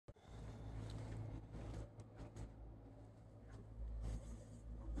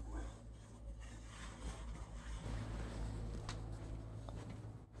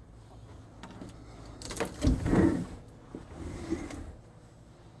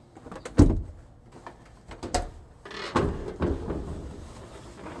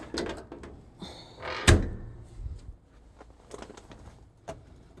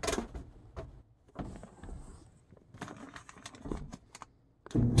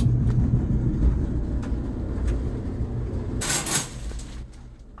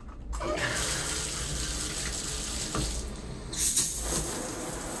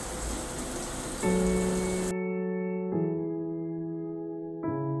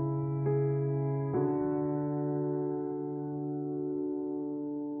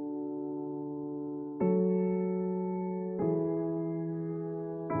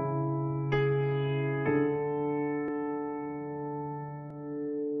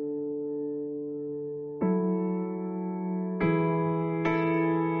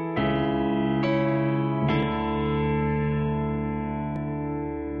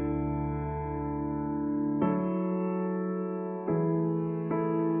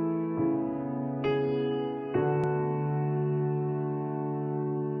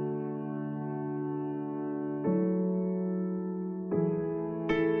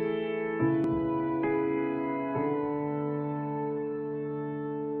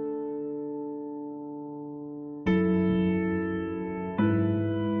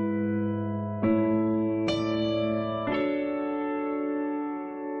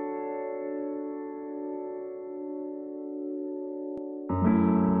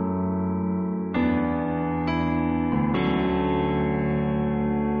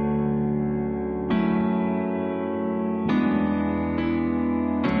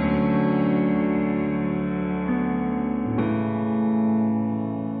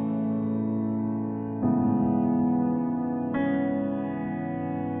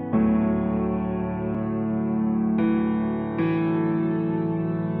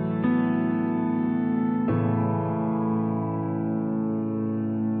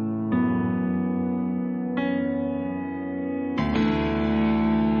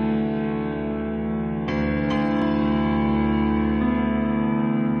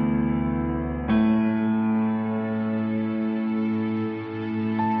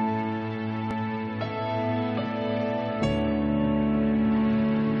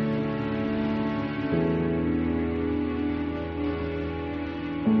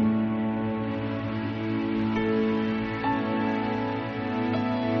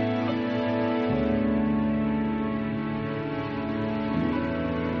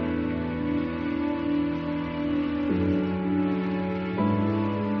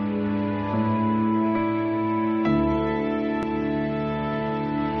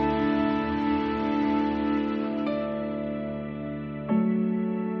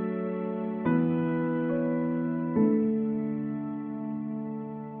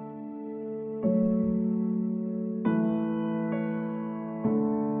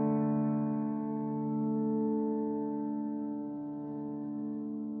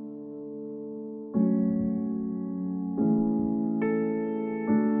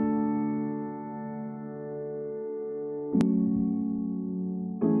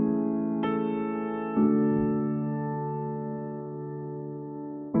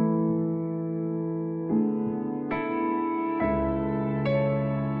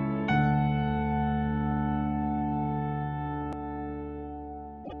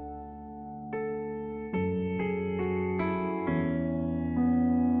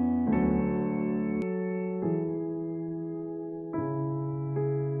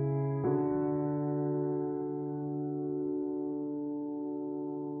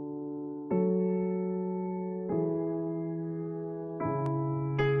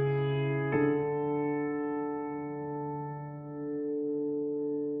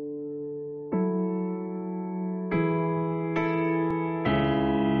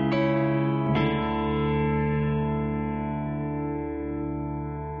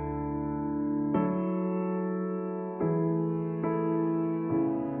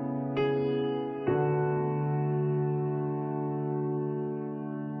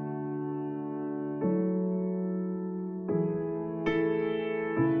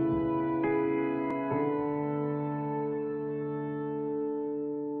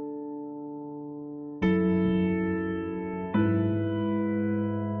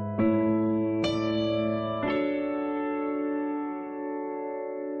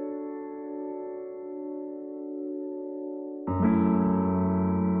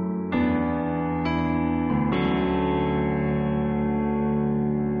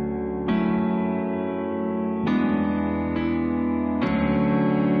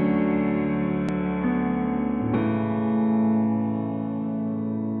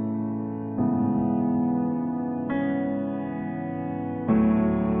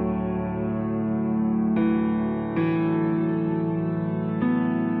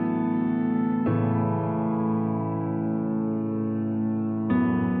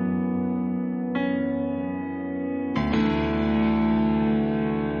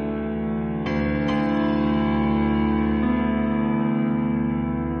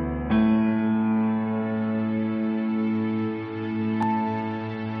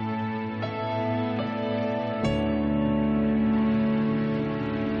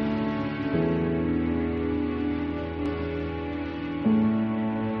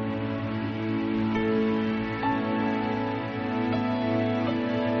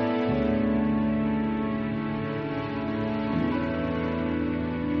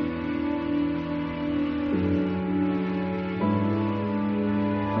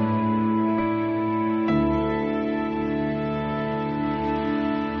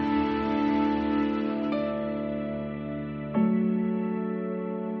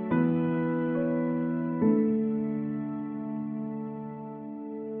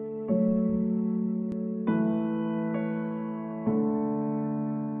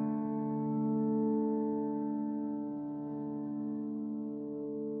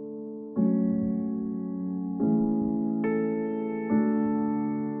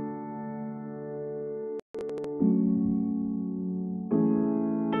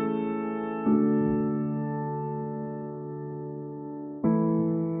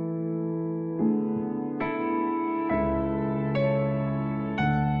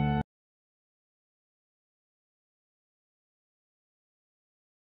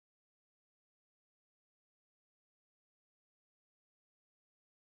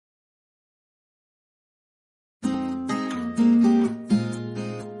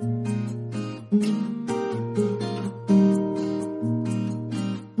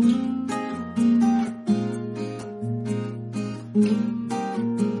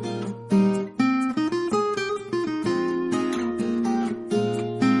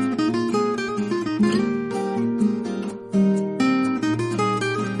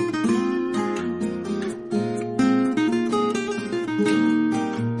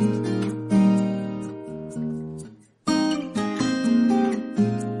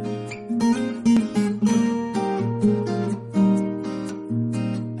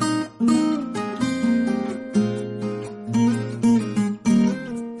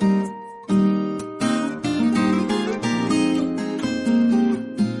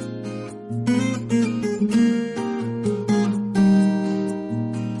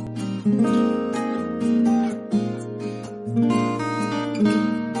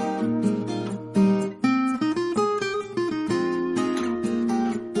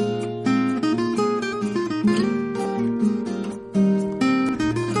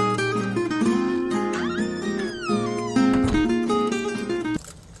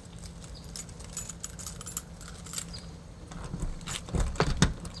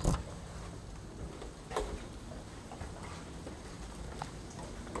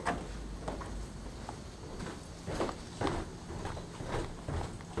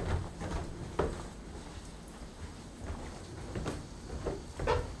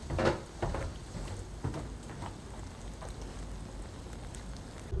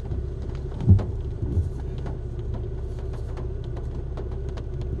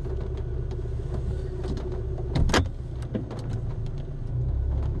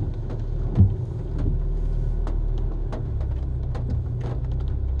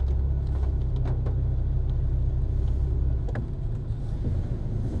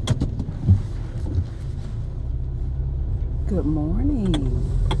Good morning.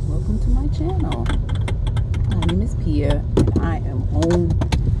 Welcome to my channel. My name is Peia and I am on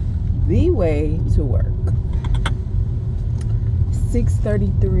the way to work.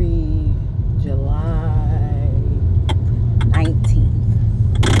 6:33, July 19th.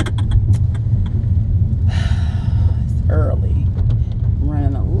 It's early. I'm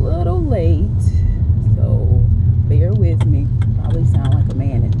running a little late, so bear with me. Probably sound like a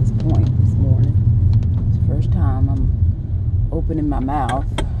man at this point this morning. It's the first time I'm opening my mouth.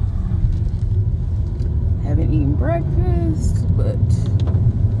 Haven't eaten breakfast, but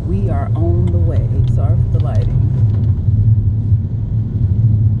we are on the way. Sorry for the lighting.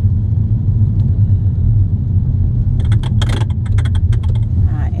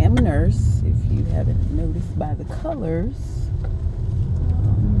 I am a nurse, if you haven't noticed by the colors.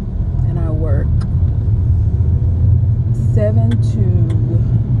 And I work 7 to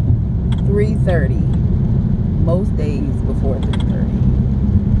 3:30. Most days before 3:30,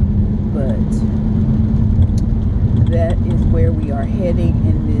 but that is where we are heading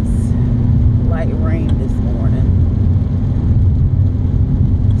in this light rain this morning.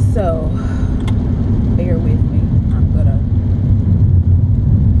 So bear with me. I'm gonna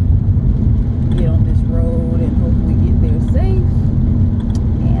get on this road and hopefully get there safe,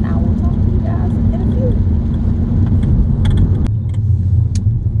 and I will talk to you guys in a few.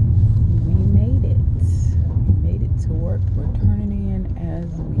 We're turning in as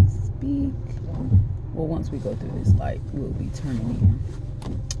we speak. Well, once we go through this light, we'll be turning in.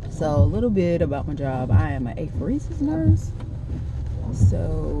 So a little bit about my job. I am an apheresis nurse.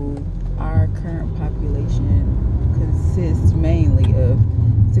 So our current population consists mainly of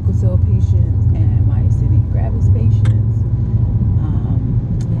sickle cell patients and myasthenia gravis patients.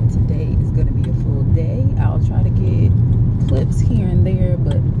 And today is going to be a full day. I'll try to get clips here and there,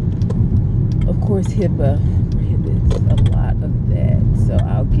 but of course HIPAA prohibits a lot of that, so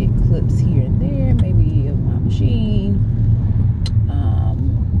I'll get clips here and there, maybe of my machine,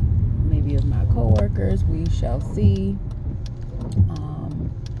 maybe of my coworkers. We shall see.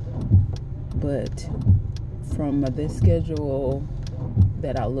 But from the schedule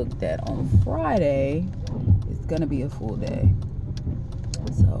that I looked at on Friday, it's gonna be a full day,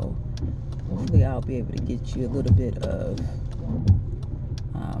 so hopefully I'll be able to get you a little bit of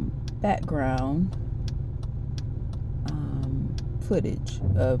background footage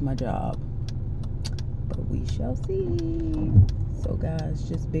of my job, but we shall see. So guys,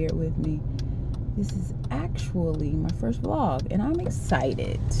 just bear with me. This is actually my first vlog and I'm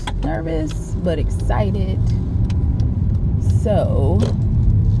excited, nervous but excited, so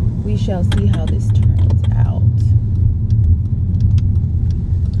we shall see how this turns out.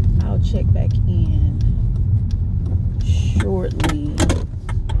 I'll check back in shortly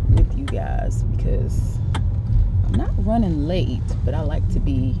with you guys because I'm not running late, but I like to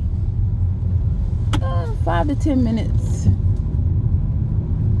be 5 to 10 minutes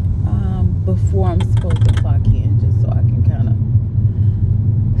before I'm supposed to clock in, just so I can kind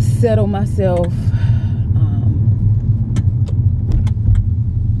of settle myself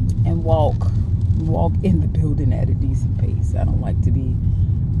and walk in the building at a decent pace. I don't like to be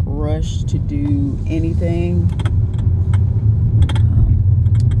rushed to do anything.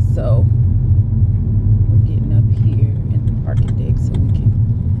 So we're getting up here in the parking deck so we can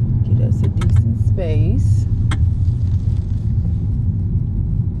get us a decent space.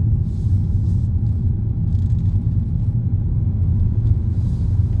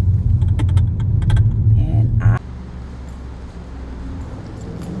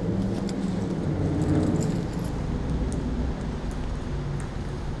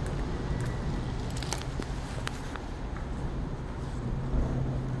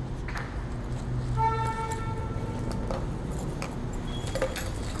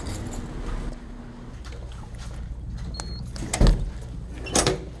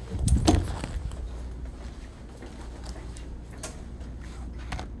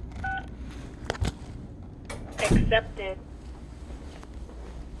 Accepted.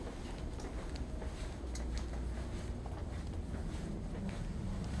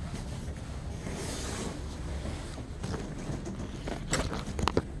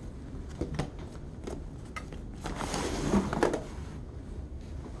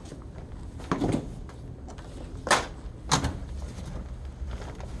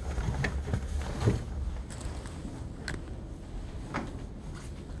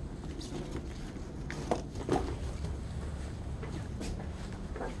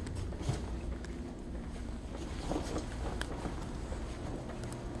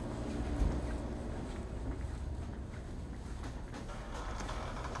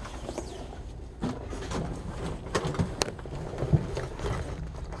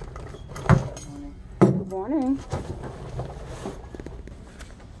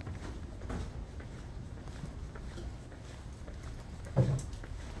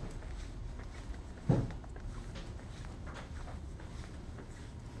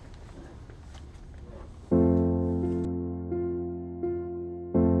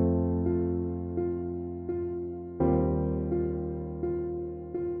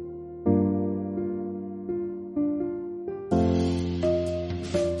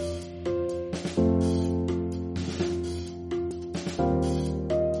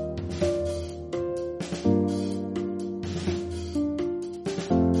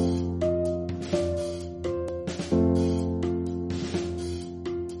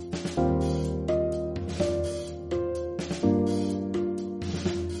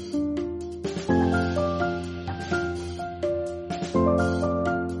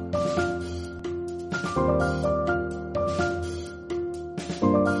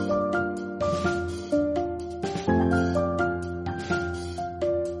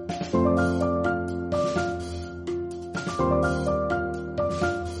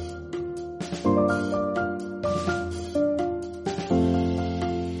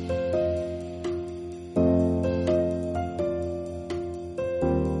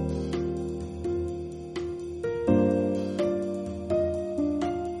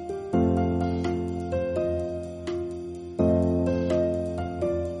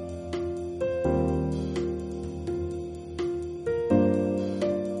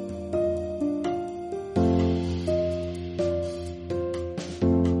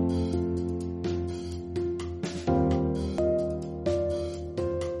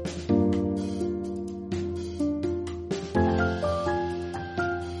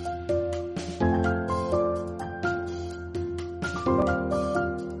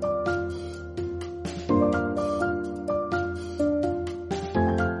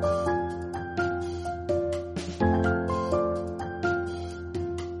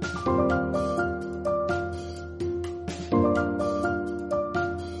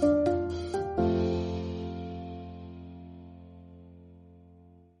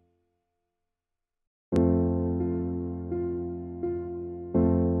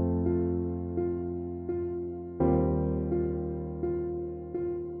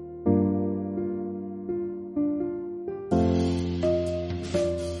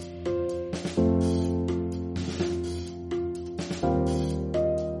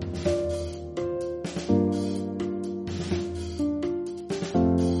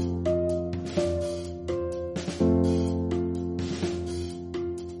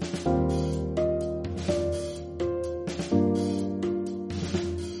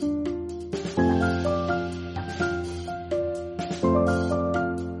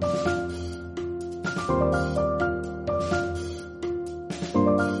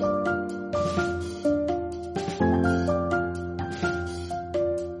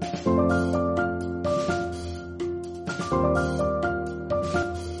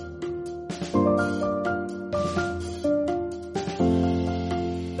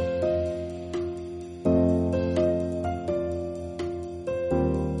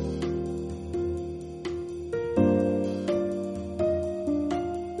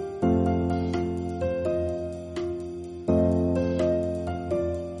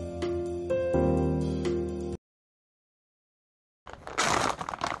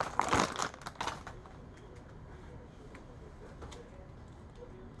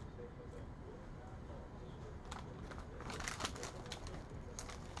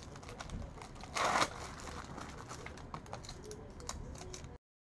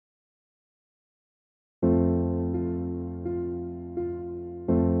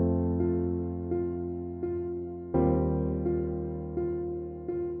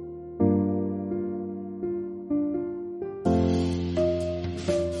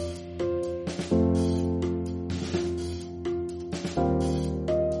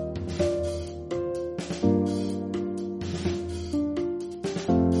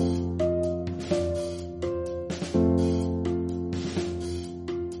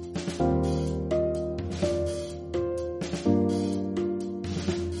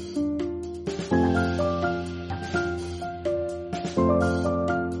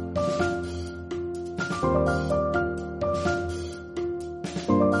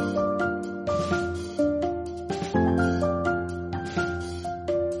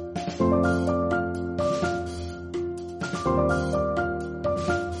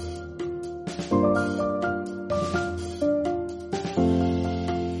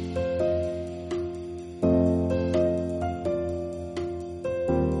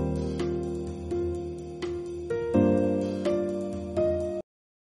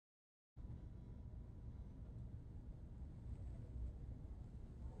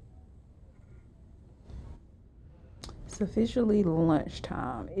 It's officially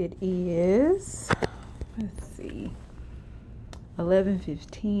lunchtime. It is, let's see,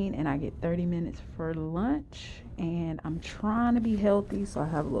 11:15, and I get 30 minutes for lunch. And I'm trying to be healthy, so I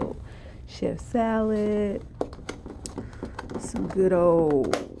have a little chef salad, some good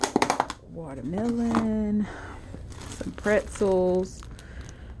old watermelon, some pretzels,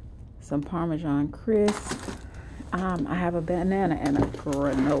 some Parmesan crisp. I have a banana and a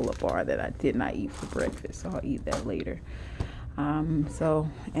granola bar that I did not eat for breakfast, so I'll eat that later. And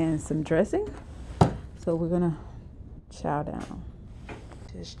some dressing. So we're gonna chow down.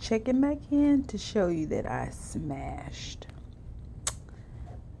 Just checking back in to show you that I smashed.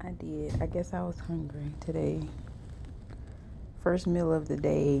 I did. I guess I was hungry today. First meal of the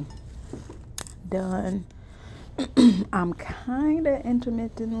day done. I'm kind of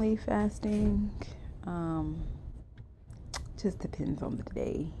intermittently fasting. Just depends on the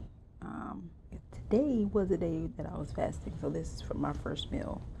day. Today was a day that I was fasting, so this is for my first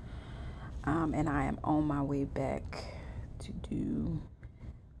meal. And I am on my way back to do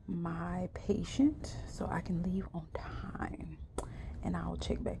my patient so I can leave on time. And I'll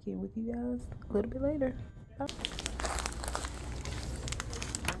check back in with you guys a little bit later. Bye.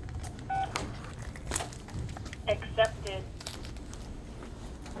 Accepted.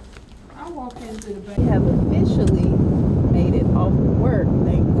 I walk into the bank. We have officially made it off of work,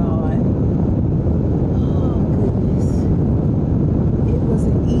 thank God. Oh goodness. It was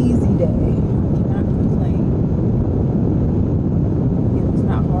an easy day. I cannot complain. It was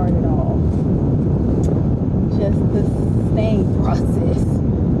not hard at all. Just the staying process.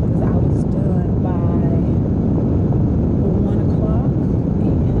 Because I was done by 1 o'clock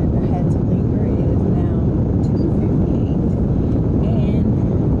and I had to linger. It is now 2:58. And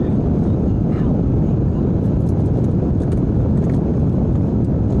I'm out, thank God.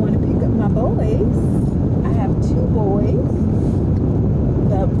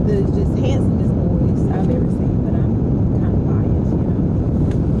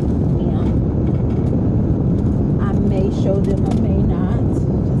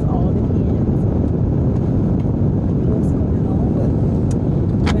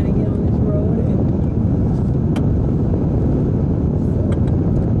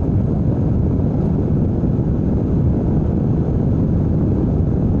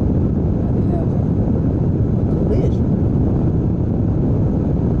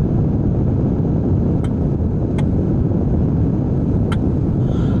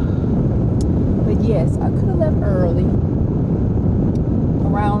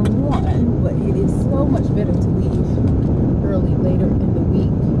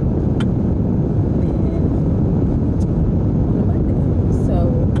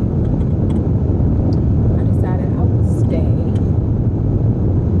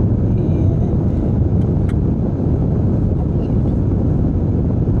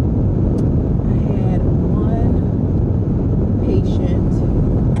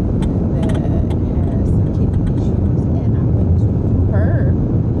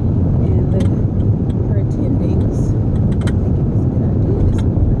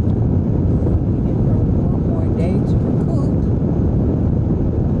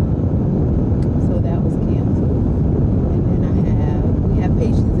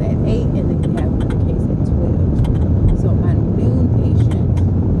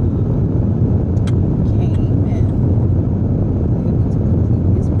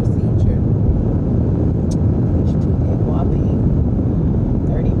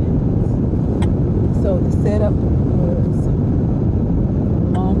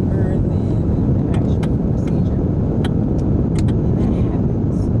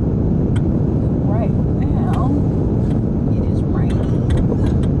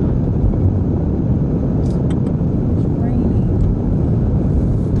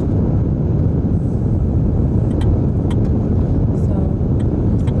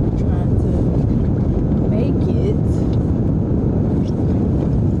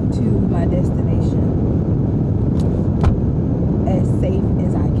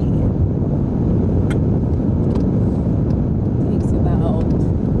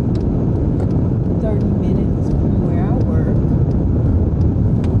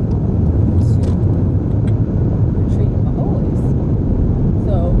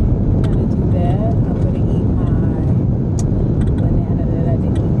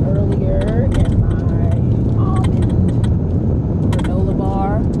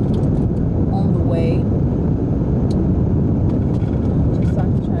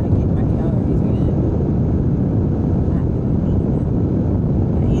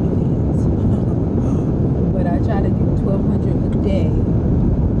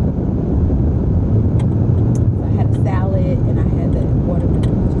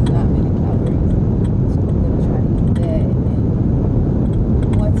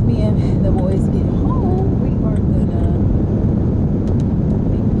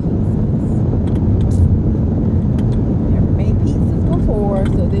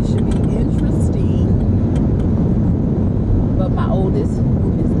 So this should be interesting. But my oldest,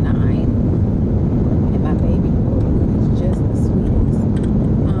 who is 9, and my baby boy, who is just the sweetest,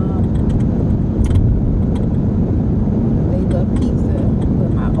 they love pizza. But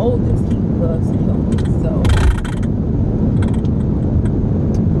my oldest, he loves to help me. So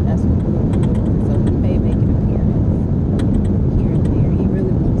that's what we'll be doing. So he may make an appearance here and there. He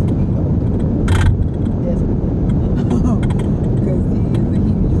really wants to be over desperately. Because he is a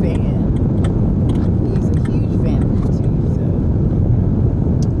huge fan. He's a huge fan of me too. So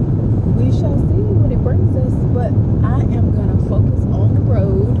we shall see what it brings us. But I am gonna focus on the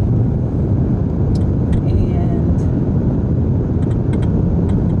road, and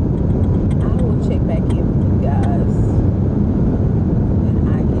I will check back in with you guys when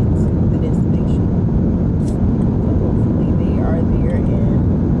I get to the destination. So hopefully they are there and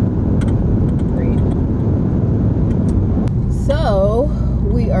ready. So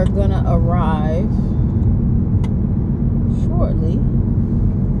we are gonna arrive shortly,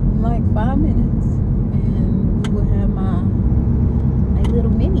 in like 5 minutes, and we will have my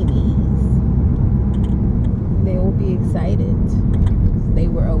little mini-me's. They will be excited. They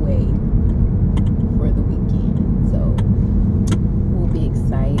were away for the weekend, so we'll be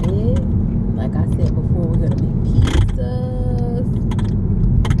excited. Like I said before, we're gonna make pizzas,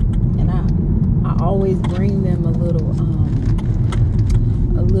 and I always bring them a little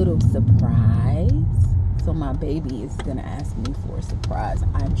surprise. So my baby is gonna ask me for a surprise,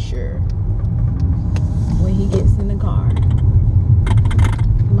 I'm sure, when he gets in the car.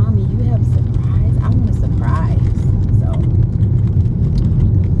 Mommy, you have a surprise? I want a surprise. So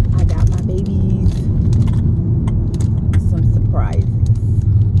I got my babies some surprises.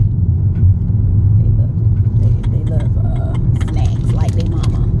 They love snacks like their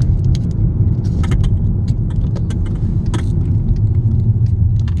mama.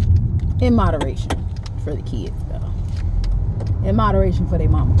 In moderation for the kids, though. In moderation for their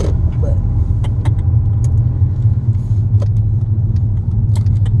mama, but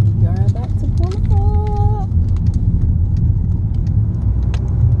we are about to pull up.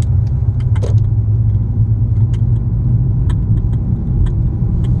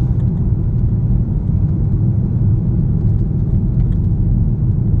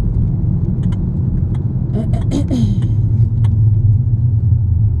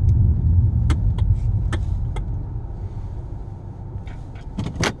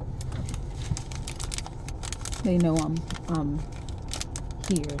 They know I'm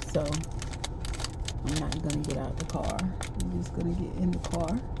here, so I'm not gonna get out the car. I'm just gonna get in the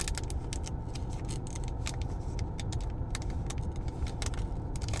car.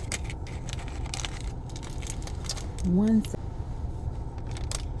 One second.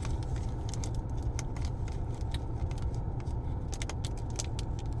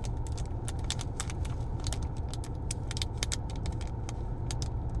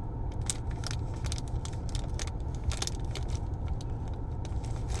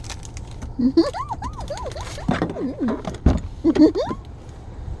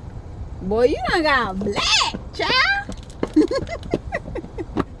 Boy, you done got black, child.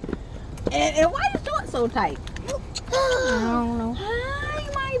 and why you doing so tight? I don't know. Hi,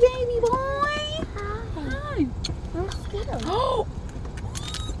 my baby boy. Hi. I'm scared. Oh.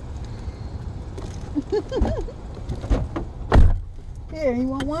 Here, you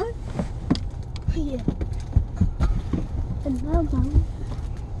want one? Yeah. Another.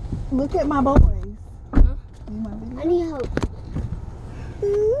 Look at my boys. Huh? You my baby I need help.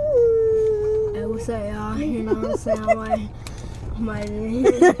 Ooh. I will say, you know what I'm saying? My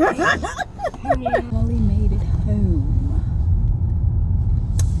Finally made it home.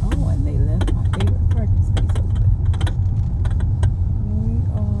 Oh, and they left my favorite parking space open. We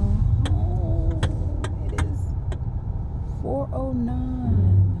are home. It is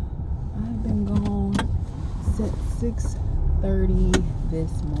 4:09. I've been gone since 6:30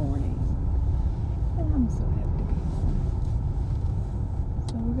 this morning. And I'm so happy to be home.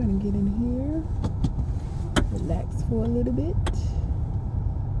 So we're gonna get in here, relax for a little bit,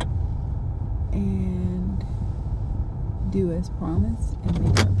 and do as promised and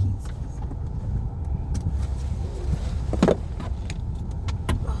make our pizzas.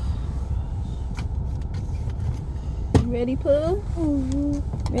 You ready, Pooh?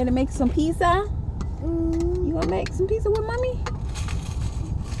 Mm-hmm. Ready to make some pizza? Mm-hmm. You gonna make some pizza with mommy?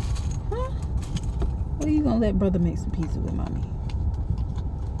 Huh? Or you gonna let brother make some pizza with mommy?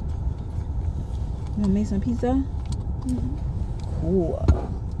 You gonna make some pizza? Mm-hmm. Cool.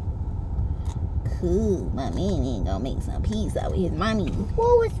 Cool. My man ain't gonna make some pizza with his mommy.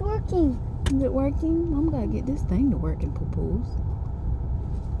 Whoa, it's working. Is it working? I'm gonna get this thing to work in poo-poos.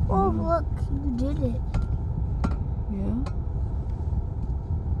 Oh, look, you did it. Yeah.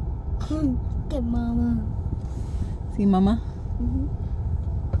 Get Mama. See Mama?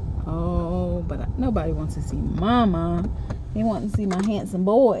 Mm-hmm. Oh, but nobody wants to see Mama. They want to see my handsome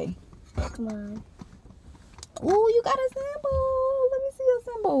boy. Come on. Ooh, you got a symbol. Let me see your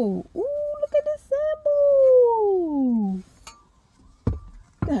symbol. Ooh, look at the symbol.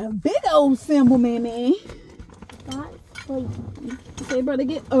 Got a big old symbol, man. That's sleepy. Okay, brother,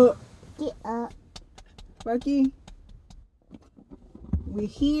 get up. Get up. Bucky. We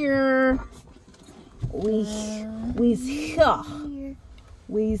here. We's here.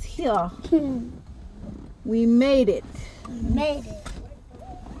 We's here. We made it. We made it.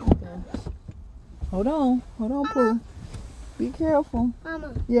 Hold on, Pooh. Be careful.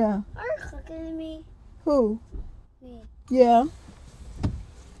 Mama, Yeah. are you looking at me? Who? Me. Yeah.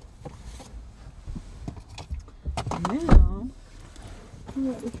 Now, I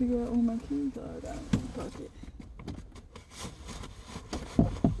got to figure out where my keys are. I got them in my pocket.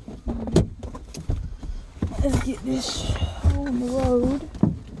 Let's get this show on the road.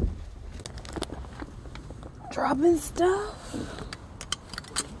 Dropping stuff.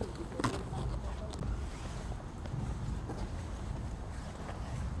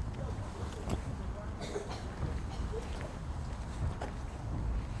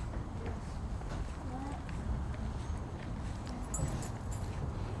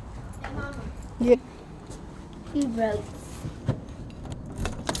 Yeah. You broke.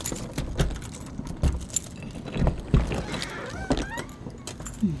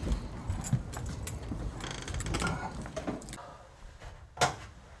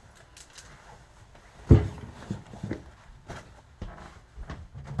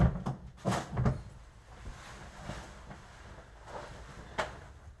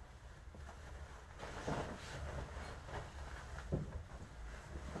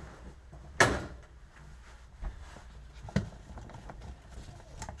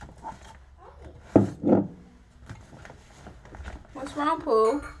 What's wrong,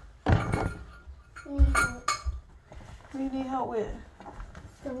 Pooh? Need help. What do you need help with?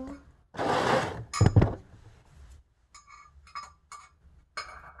 So,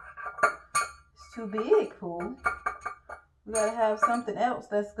 It's too big, Pooh. We gotta have something else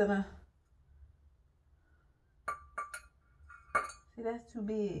that's gonna... See, that's too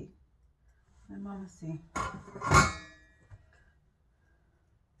big. Let Mama see.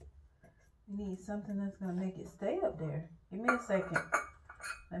 We need something that's gonna make it stay up there. Give me a second.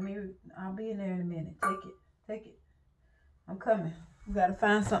 I'll be in there in a minute. Take it. I'm coming. We gotta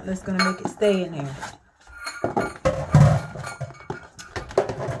find something that's gonna make it stay in there.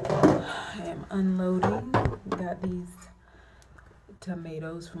 I am unloading. We got these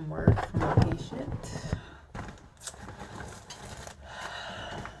tomatoes from work from my patient.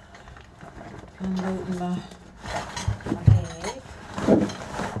 Unloading my bag.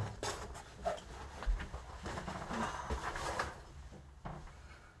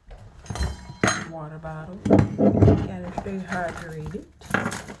 Water bottle. Gotta stay hydrated.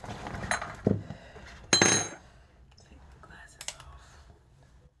 Take my glasses off.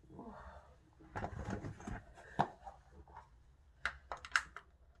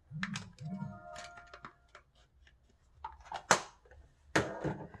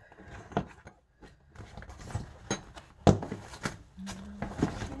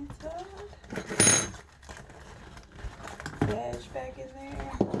 Badge back in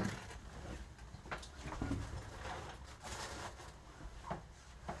there.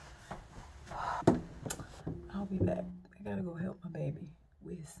 I'll be back. I gotta go help my baby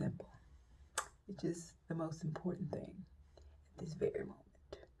with simple, which is the most important thing at this very moment.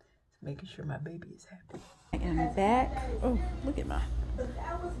 It's making sure my baby is happy. I am back. Oh, look at my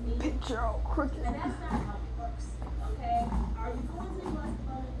picture all crooked. And that's not how it works, okay? Are you going to bless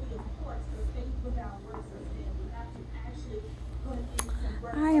abundantly? Of course, because faith without works is dead. We have to actually put in some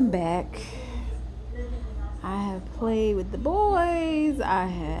work. I am back. I have played with the boys. I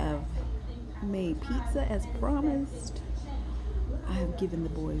have made pizza as promised. I have given the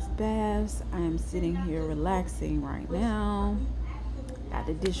boys baths. I am sitting here relaxing right now. Got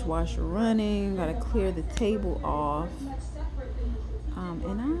the dishwasher running. Got to clear the table off.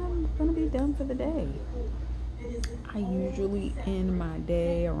 And I'm gonna be done for the day. I usually end my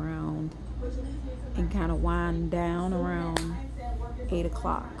day around and kind of wind down around 8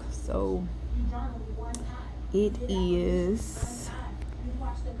 o'clock. So it is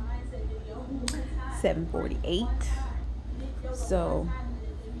 7:48. So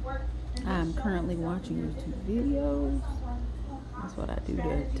I'm currently watching YouTube videos. That's what I do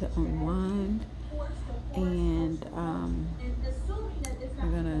to unwind. And I'm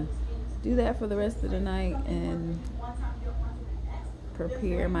gonna do that for the rest of the night and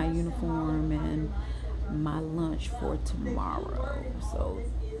prepare my uniform and my lunch for tomorrow. So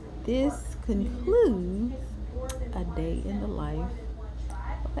this concludes a day in the life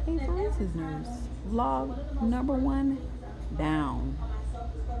of an apheresis nurse. Vlog number 1 down.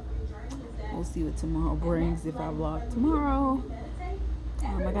 We'll see what tomorrow brings if I vlog tomorrow.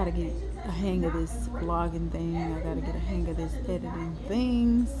 I gotta get a hang of this vlogging thing. I gotta get a hang of this editing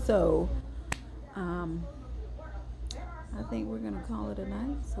thing. So I think we're gonna call it a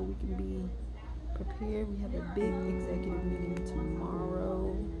night so we can be prepared. We have a big executive meeting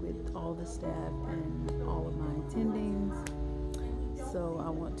tomorrow with all the staff and all of my attendings. So I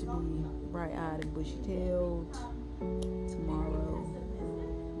want to be bright-eyed and bushy-tailed tomorrow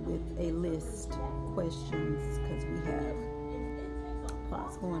with a list questions because we have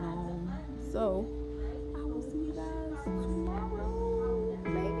lots going on. So I will see you guys tomorrow.